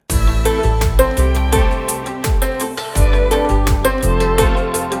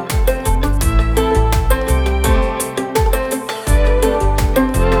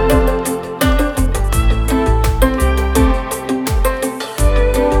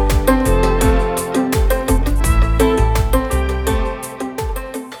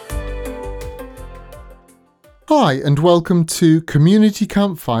Hi, and welcome to Community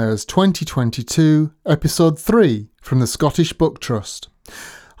Campfires 2022, Episode 3 from the Scottish Book Trust.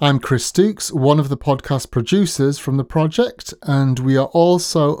 I'm Chris Stooks, one of the podcast producers from the project, and we are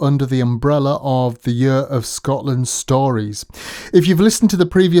also under the umbrella of the Year of Scotland Stories. If you've listened to the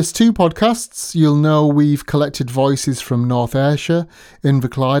previous two podcasts, you'll know we've collected voices from North Ayrshire,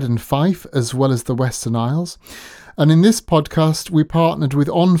 Inverclyde and Fife, as well as the Western Isles. And in this podcast, we partnered with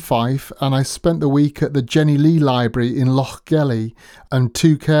On Fife, and I spent the week at the Jenny Lee Library in Loch Gelly and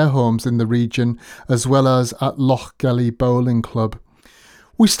two care homes in the region, as well as at Loch Gelly Bowling Club.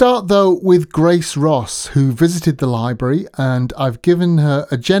 We start though with Grace Ross, who visited the library, and I've given her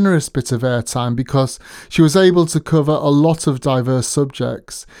a generous bit of airtime because she was able to cover a lot of diverse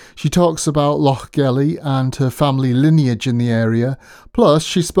subjects. She talks about Loch Gelly and her family lineage in the area, plus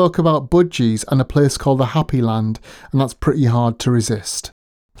she spoke about budgies and a place called the Happy Land, and that's pretty hard to resist.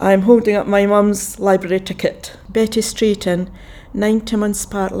 I'm holding up my mum's library ticket, Betty Street in 9 Timmins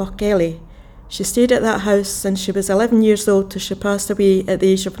Park, Loch Gelly. She stayed at that house since she was 11 years old till she passed away at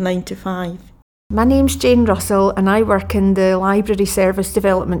the age of 95. My name's Jane Russell and I work in the Library Service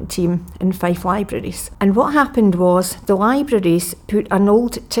Development Team in Fife Libraries. And what happened was the libraries put an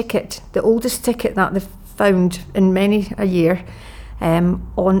old ticket, the oldest ticket that they've found in many a year,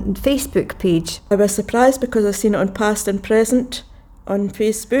 on Facebook page. I was surprised because I've seen it on Past and Present on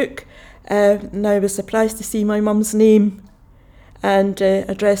Facebook. And I was surprised to see my mum's name and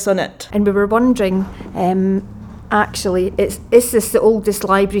address on it. And we were wondering, actually, is this the oldest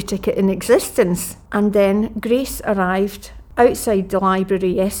library ticket in existence? And then Grace arrived outside the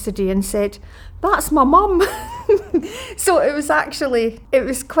library yesterday and said, "That's my mum." So it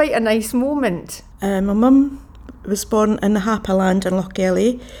was quite a nice moment. My mum was born in the Happy Land in Loch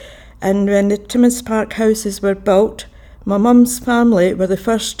Gelly, and when the Timmins Park houses were built, my mum's family were the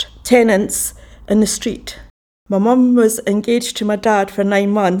first tenants in the street. My mum was engaged to my dad for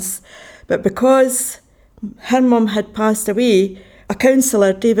 9 months, but because her mum had passed away, a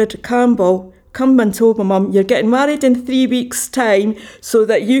councillor, David Campbell, come and told my mum, "You're getting married in 3 weeks' time so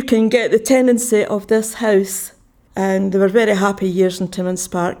that you can get the tenancy of this house." And they were very happy years in Timmins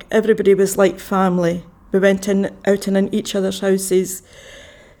Park. Everybody was like family. We went out and in each other's houses.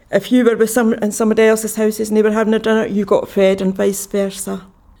 If you were with in somebody else's houses and they were having a dinner, you got fed and vice versa.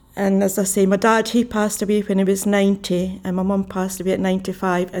 And as I say, my dad, he passed away when he was 90 and my mum passed away at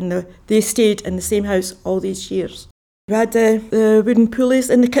 95, and they stayed in the same house all these years. We had the wooden pulleys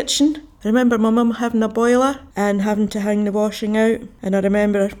in the kitchen. I remember my mum having a boiler and having to hang the washing out, and I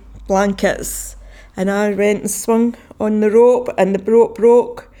remember blankets, and I went and swung on the rope and the rope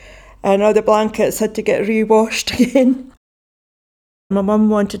broke and all the blankets had to get re-washed again. My mum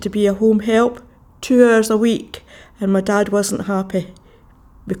wanted to be a home help 2 hours a week, and my dad wasn't happy,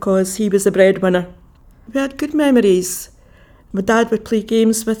 because he was the breadwinner. We had good memories. My dad would play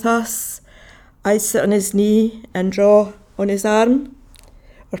games with us. I'd sit on his knee and draw on his arm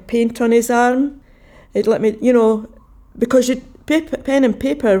or paint on his arm. He'd let me, because pen and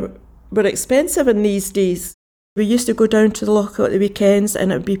paper were expensive in these days. We used to go down to the loch at the weekends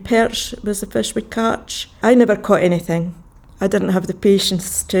and it would be perch was the fish we'd catch. I never caught anything. I didn't have the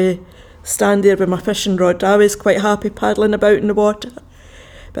patience to stand there with my fishing rod. I was quite happy paddling about in the water.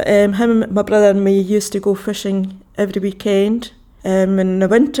 But him, my brother and me used to go fishing every weekend. In the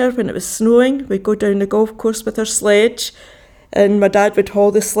winter, when it was snowing, we'd go down the golf course with our sledge, and my dad would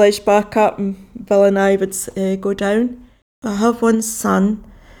haul the sledge back up and Bill and I would go down. I have one son.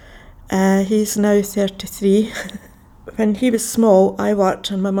 He's now 33. When he was small, I worked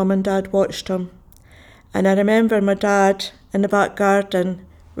and my mum and dad watched him. And I remember my dad in the back garden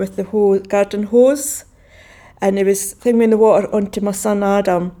with the garden hose, and he was throwing the water onto my son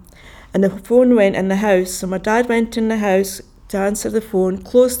Adam, and the phone went in the house. So my dad went in the house to answer the phone,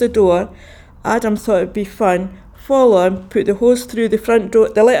 closed the door. Adam thought it'd be fun, follow him, put the hose through the front door,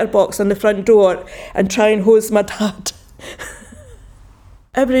 the letterbox on the front door, and try and hose my dad.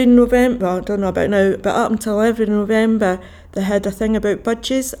 Every November, well, I don't know about now, but up until every November, they had a thing about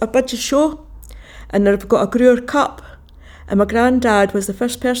budgies, a budgie show, and they've got a Brewer Cup. And my granddad was the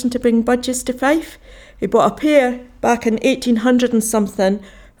first person to bring budgies to Fife. He bought a pair back in 1800 and something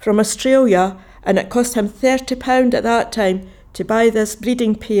from Australia, and it cost him £30 at that time to buy this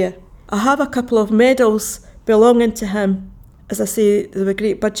breeding pair. I have a couple of medals belonging to him. As I say, they were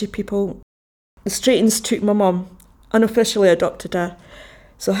great budgie people. The Straightons took my mum, unofficially adopted her.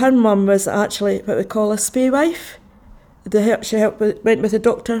 So her mum was actually what we call a spay wife. She went with the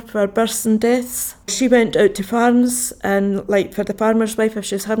doctor for births and deaths. She went out to farms, and like for the farmer's wife, if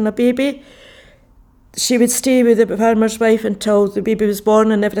she was having a baby, she would stay with the farmer's wife until the baby was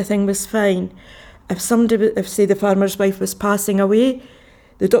born and everything was fine. if say the farmer's wife was passing away,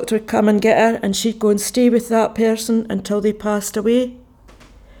 the doctor would come and get her, and she'd go and stay with that person until they passed away,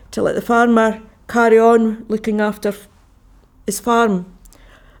 to let the farmer carry on looking after his farm.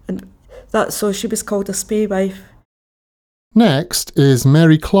 And so she was called a spay wife. Next is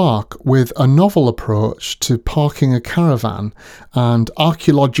Mary Clark with a novel approach to parking a caravan and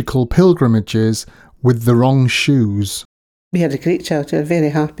archaeological pilgrimages with the wrong shoes. We had a great childhood, very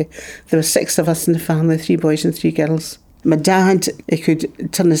happy. There were 6 of us in the family, 3 boys and 3 girls. My dad, he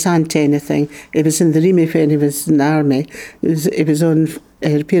could turn his hand to anything. He was in the Remy when he was in the army. He was on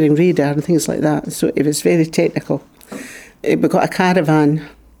repairing radar and things like that, so he was very technical. We got a caravan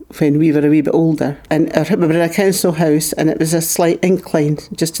when we were a wee bit older, and we were in a council house, and it was a slight incline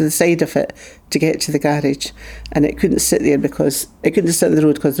just to the side of it to get to the garage, and it couldn't sit there because it couldn't sit on the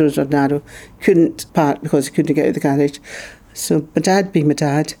road because the roads were narrow, couldn't park because it couldn't get out of the garage. So my dad, being my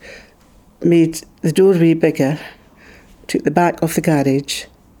dad, made the doorway bigger, took the back off the garage,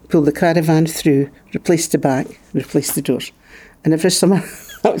 pulled the caravan through, replaced the back, replaced the door, and every summer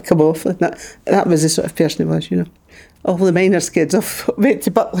that would come off, and that was the sort of person he was, you know. All the miners' kids went to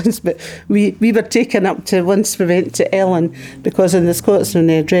Butlins, but we were taken up to, once we went to Ellen, because in the Scotsman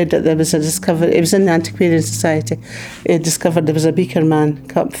they'd read that there was a discovery, it was in the Antiquarian Society, they discovered there was a Beaker Man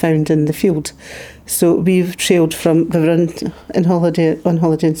cup found in the field. So we trailed from, we were on holiday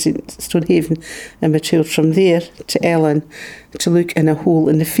in Stonehaven, and we trailed from there to Ellen to look in a hole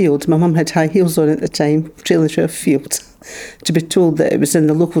in the field. My mum had high heels on at the time, trailing through a field, to be told that it was in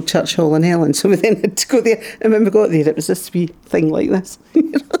the local church hall in Ellen. So we then had to go there, and when we got there it was this wee thing like this.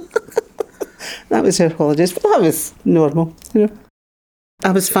 That was our holidays, but that was normal, you know.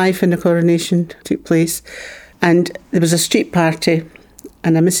 I was 5 when the coronation took place, and there was a street party,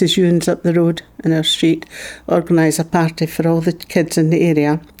 and a Mrs. Ewens up the road in our street organised a party for all the kids in the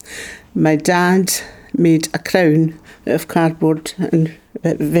area. My dad made a crown out of cardboard and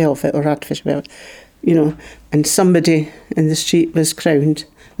velvet or artificial velvet, you know, and somebody in the street was crowned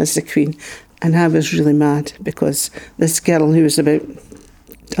as the Queen, and I was really mad because this girl who was about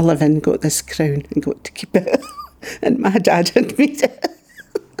 11 got this crown and got to keep it, and my dad had made it.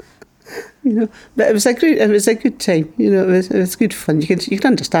 You know, but it was a good time. You know, it was good fun. You can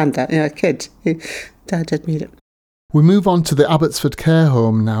understand that. A kid, Dad had made it. We move on to the Abbotsford Care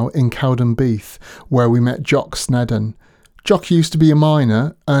Home now in Cowdenbeath, where we met Jock Snedden. Jock used to be a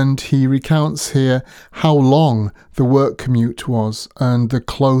miner, and he recounts here how long the work commute was and the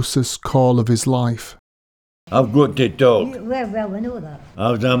closest call of his life. I've got to talk. Well, we know that.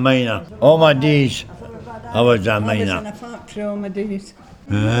 I was a miner. All my days, I was a miner. I was in a factory all my days.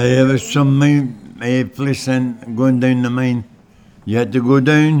 There was some place and going down the mine. You had to go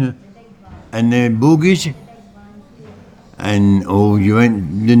down in the bogies, and you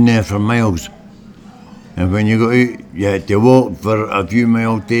went down there for miles. And when you got out, you had to walk for a few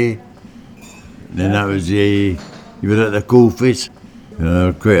miles there. Then that was you were at the coal face.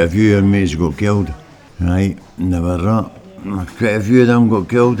 Quite a few of mates got killed. Right, never that. Quite a few of them got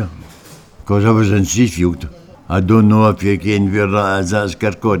killed because I was in Seafield. I don't know if you can where that is, that's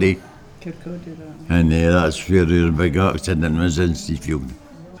Kirkcaldy. Kirkcaldy, right. And that's where the big accident was in Seafield.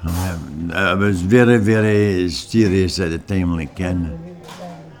 It was very, very serious at the time, like Ken.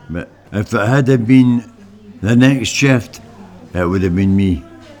 But if it had been the next shift, it would have been me.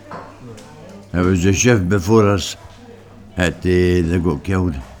 It was the shift before us that they got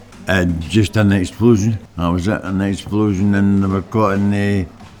killed. Just an explosion. That was it, an explosion, and they were caught in the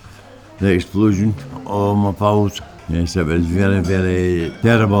explosion, all my pals. Yes, it was very, very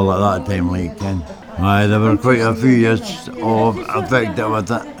terrible at that time, like Ken. There were quite a few years affected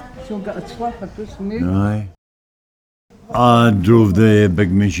with it. So got a slipper, wasn't it? Aye. I drove the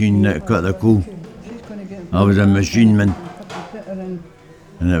big machine that cut the coal. I was a machine man.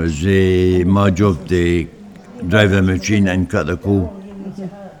 And it was my job to drive the machine and cut the coal.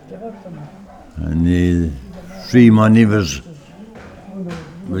 And the 3 of my neighbours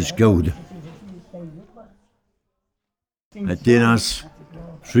was killed. It took us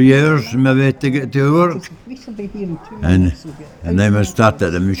 3 hours maybe to get to work. And then we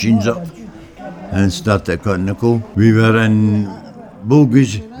started the machines up and started cutting the coal. We were in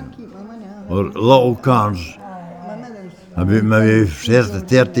bogies or little cars about maybe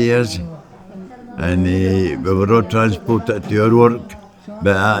 30 years, and we were all transported to our work,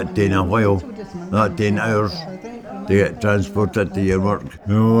 but that took a while, that 10 hours to get transported to your work.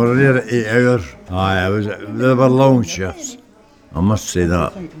 We were there 8 hours. They were long shifts, I must say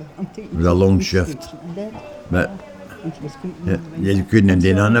that. It was a long shift, but you couldn't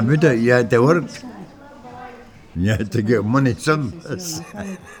do nothing about it. You had to work. You had to get money some.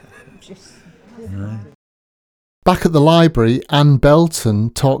 Back at the library, Anne Belton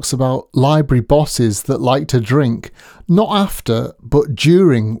talks about library bosses that like to drink, not after, but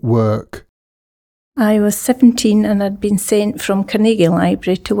during work. I was 17 and I'd been sent from Carnegie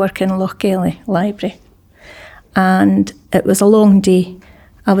Library to work in Lochgelly Library. And it was a long day.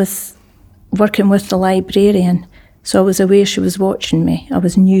 I was working with the librarian, so I was aware she was watching me. I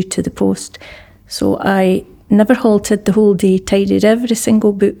was new to the post. So I never halted the whole day, tidied every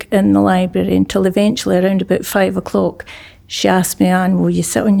single book in the library until eventually around about 5 o'clock, she asked me, Anne, will you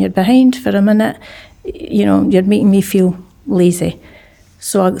sit on your behind for a minute? You know, you're making me feel lazy.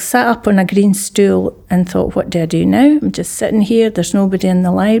 So I sat up on a green stool and thought, what do I do now? I'm just sitting here, there's nobody in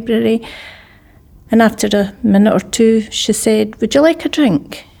the library. And after a minute or two, she said, would you like a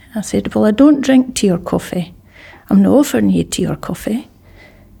drink? I said, well, I don't drink tea or coffee. I'm not offering you tea or coffee.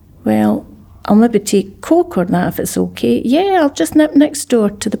 Well, I'll maybe take Coke or that if it's okay. Yeah, I'll just nip next door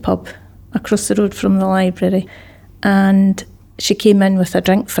to the pub across the road from the library. And she came in with a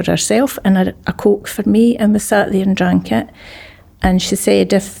drink for herself and a Coke for me, and we sat there and drank it. And she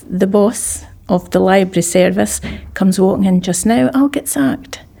said, if the boss of the library service comes walking in just now, I'll get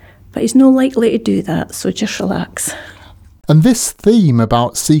sacked. But he's no likely to do that, so just relax. And this theme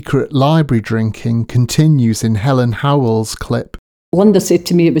about secret library drinking continues in Helen Howell's clip. Linda said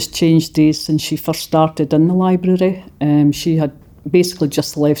to me it was changed days since she first started in the library. She had basically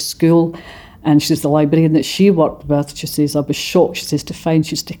just left school, and she's the librarian that she worked with. She says, I was shocked, she says, to find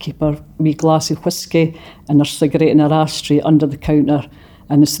she used to keep her wee glass of whiskey and her cigarette in her ashtray under the counter.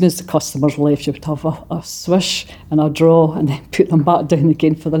 And as soon as the customers left, she would have a swish and a draw and then put them back down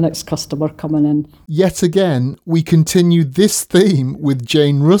again for the next customer coming in. Yet again, we continue this theme with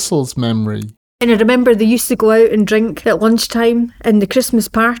Jane Russell's memory. And I remember they used to go out and drink at lunchtime in the Christmas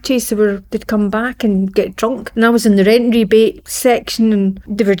parties. They'd come back and get drunk. And I was in the rent rebate section and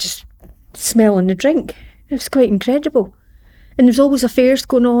they were just smelling the drink. It was quite incredible. And there was always affairs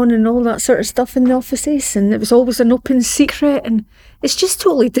going on and all that sort of stuff in the offices. And it was always an open secret. And it's just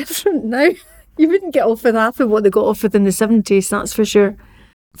totally different now. You wouldn't get off with half of what they got off with in the 70s, that's for sure.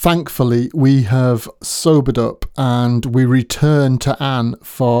 Thankfully, we have sobered up and we return to Anne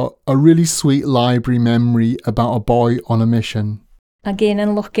for a really sweet library memory about a boy on a mission. Again,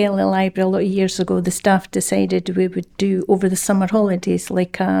 in Lochgelly Library a lot of years ago, the staff decided we would do over the summer holidays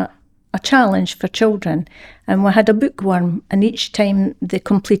like a challenge for children. And we had a bookworm, and each time they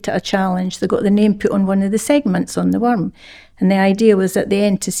completed a challenge, they got the name put on one of the segments on the worm. And the idea was at the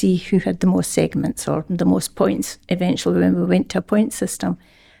end to see who had the most segments or the most points, eventually when we went to a point system.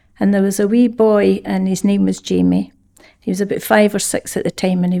 And there was a wee boy, and his name was Jamie. He was about 5 or 6 at the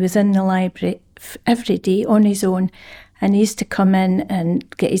time, and he was in the library every day on his own. And he used to come in and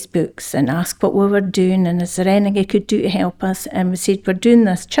get his books and ask what we were doing and is there anything he could do to help us. And we said, we're doing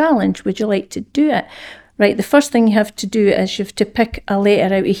this challenge, would you like to do it? Right, the first thing you have to do is you have to pick a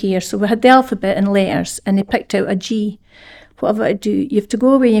letter out of here. So we had the alphabet and letters, and he picked out a G. What have I do? You have to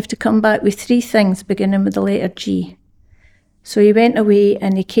go away, you have to come back with 3 things beginning with the letter G. So he went away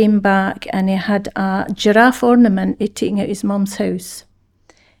and he came back and he had a giraffe ornament he'd taken out his mum's house.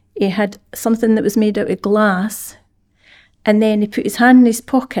 He had something that was made out of glass, and then he put his hand in his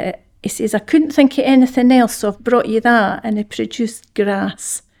pocket. He says, I couldn't think of anything else, so I've brought you that. And he produced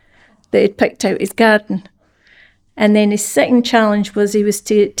grass that he'd picked out his garden. And then his second challenge was he was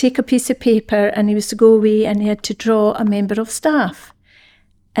to take a piece of paper and he was to go away and he had to draw a member of staff.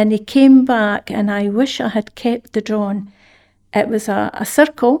 And he came back, and I wish I had kept the drawing. It was a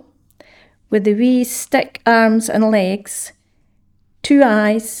circle with the wee stick arms and legs, 2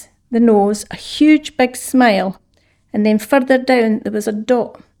 eyes, the nose, a huge big smile, and then further down there was a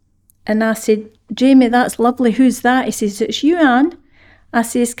dot. And I said, Jamie, that's lovely, who's that? He says, it's you, Anne. I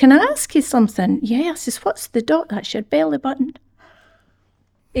says, can I ask you something? Yeah, I says, what's the dot? That's your belly button.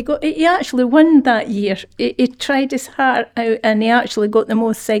 He actually won that year. He tried his heart out and he actually got the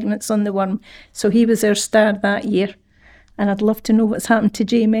most segments on the worm. So he was our star that year. And I'd love to know what's happened to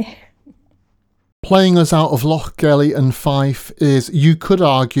Jamie. Playing us out of Lochgelly and Fife is, you could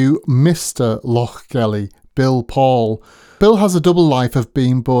argue, Mr. Lochgelly, Bill Paul. Bill has a double life of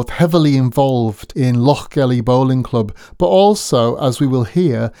being both heavily involved in Lochgelly Bowling Club, but also, as we will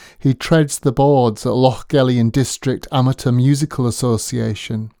hear, he treads the boards at Lochgelly and District Amateur Musical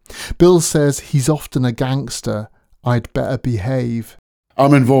Association. Bill says he's often a gangster. I'd better behave.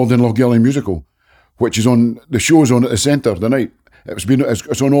 I'm involved in Lochgelly Musical, which is on, the show's on at the centre the night.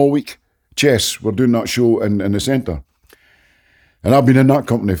 It's on all week. Chess, we're doing that show in the centre. And I've been in that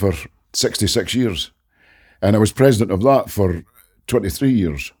company for 66 years. And I was president of that for 23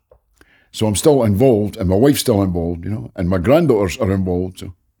 years. So I'm still involved, and my wife's still involved, and my granddaughters are involved.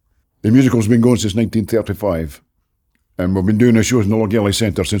 So The musical's been going since 1935. And we've been doing the shows in the Logelly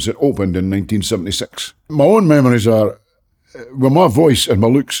Centre since it opened in 1976. My own memories are, with my voice and my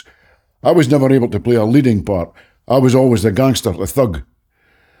looks, I was never able to play a leading part. I was always the gangster, the thug.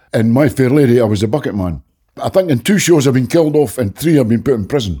 In My Fair Lady, I was the bucket man. I think in 2 shows I've been killed off and 3 I've been put in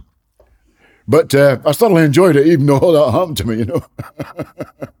prison. But I thoroughly enjoyed it, even though all that happened to me, you know.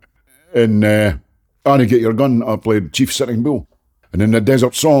 In Annie Get Your Gun, I played Chief Sitting Bull. And in The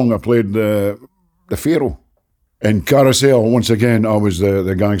Desert Song, I played the Pharaoh. In Carousel, once again, I was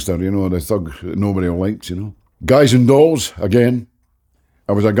the gangster, you know, the thug that nobody liked, you know. Guys and Dolls, again,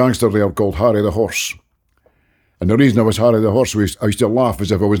 I was a gangster there called Harry the Horse. And the reason I was Harry the Horse was I used to laugh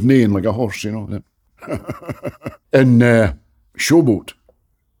as if I was neighing like a horse, you know. In Showboat,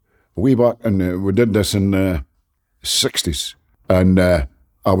 way back, and we did this in the 60s, and I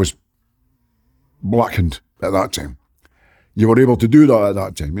was blackened at that time. You were able to do that at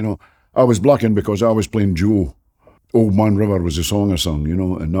that time, you know. I was blackened because I was playing Joe. Old Man River was the song I sung, you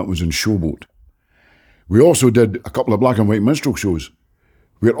know, and that was in Showboat. We also did a couple of black and white minstrel shows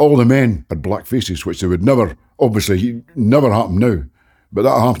where all the men had black faces, which they would never, obviously, never happen now. But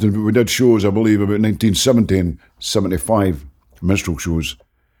that happened. We did shows, I believe, about 1970 and 75 minstrel shows,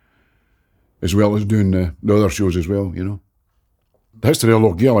 as well as doing the other shows as well, you know. The history of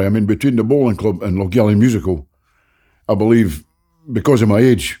Lochgelly, I mean, between the bowling club and Lochgelly musical, I believe, because of my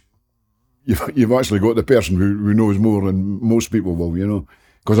age, you've actually got the person who knows more than most people will, you know,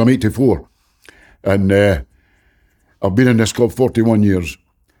 because I'm 84. And I've been in this club 41 years,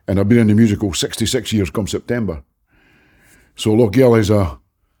 and I've been in the musical 66 years come September. So Lochgelly's a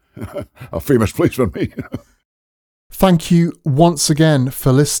famous place for me. Thank you once again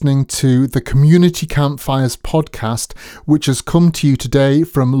for listening to the Community Campfires podcast, which has come to you today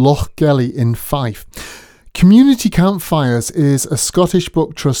from Lochgelly in Fife. Community Campfires is a Scottish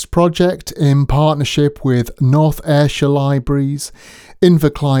Book Trust project in partnership with North Ayrshire Libraries,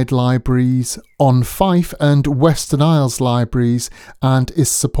 Inverclyde Libraries, On Fife and Western Isles Libraries, and is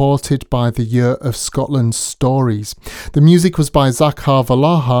supported by the Year of Scotland Stories. The music was by Zakhar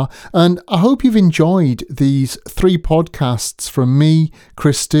Valaha, and I hope you've enjoyed these 3 podcasts from me,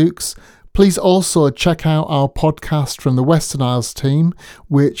 Chris Dukes. Please also check out our podcast from the Western Isles team,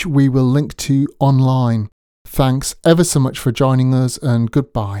 which we will link to online. Thanks ever so much for joining us, and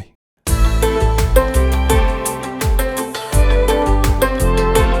goodbye.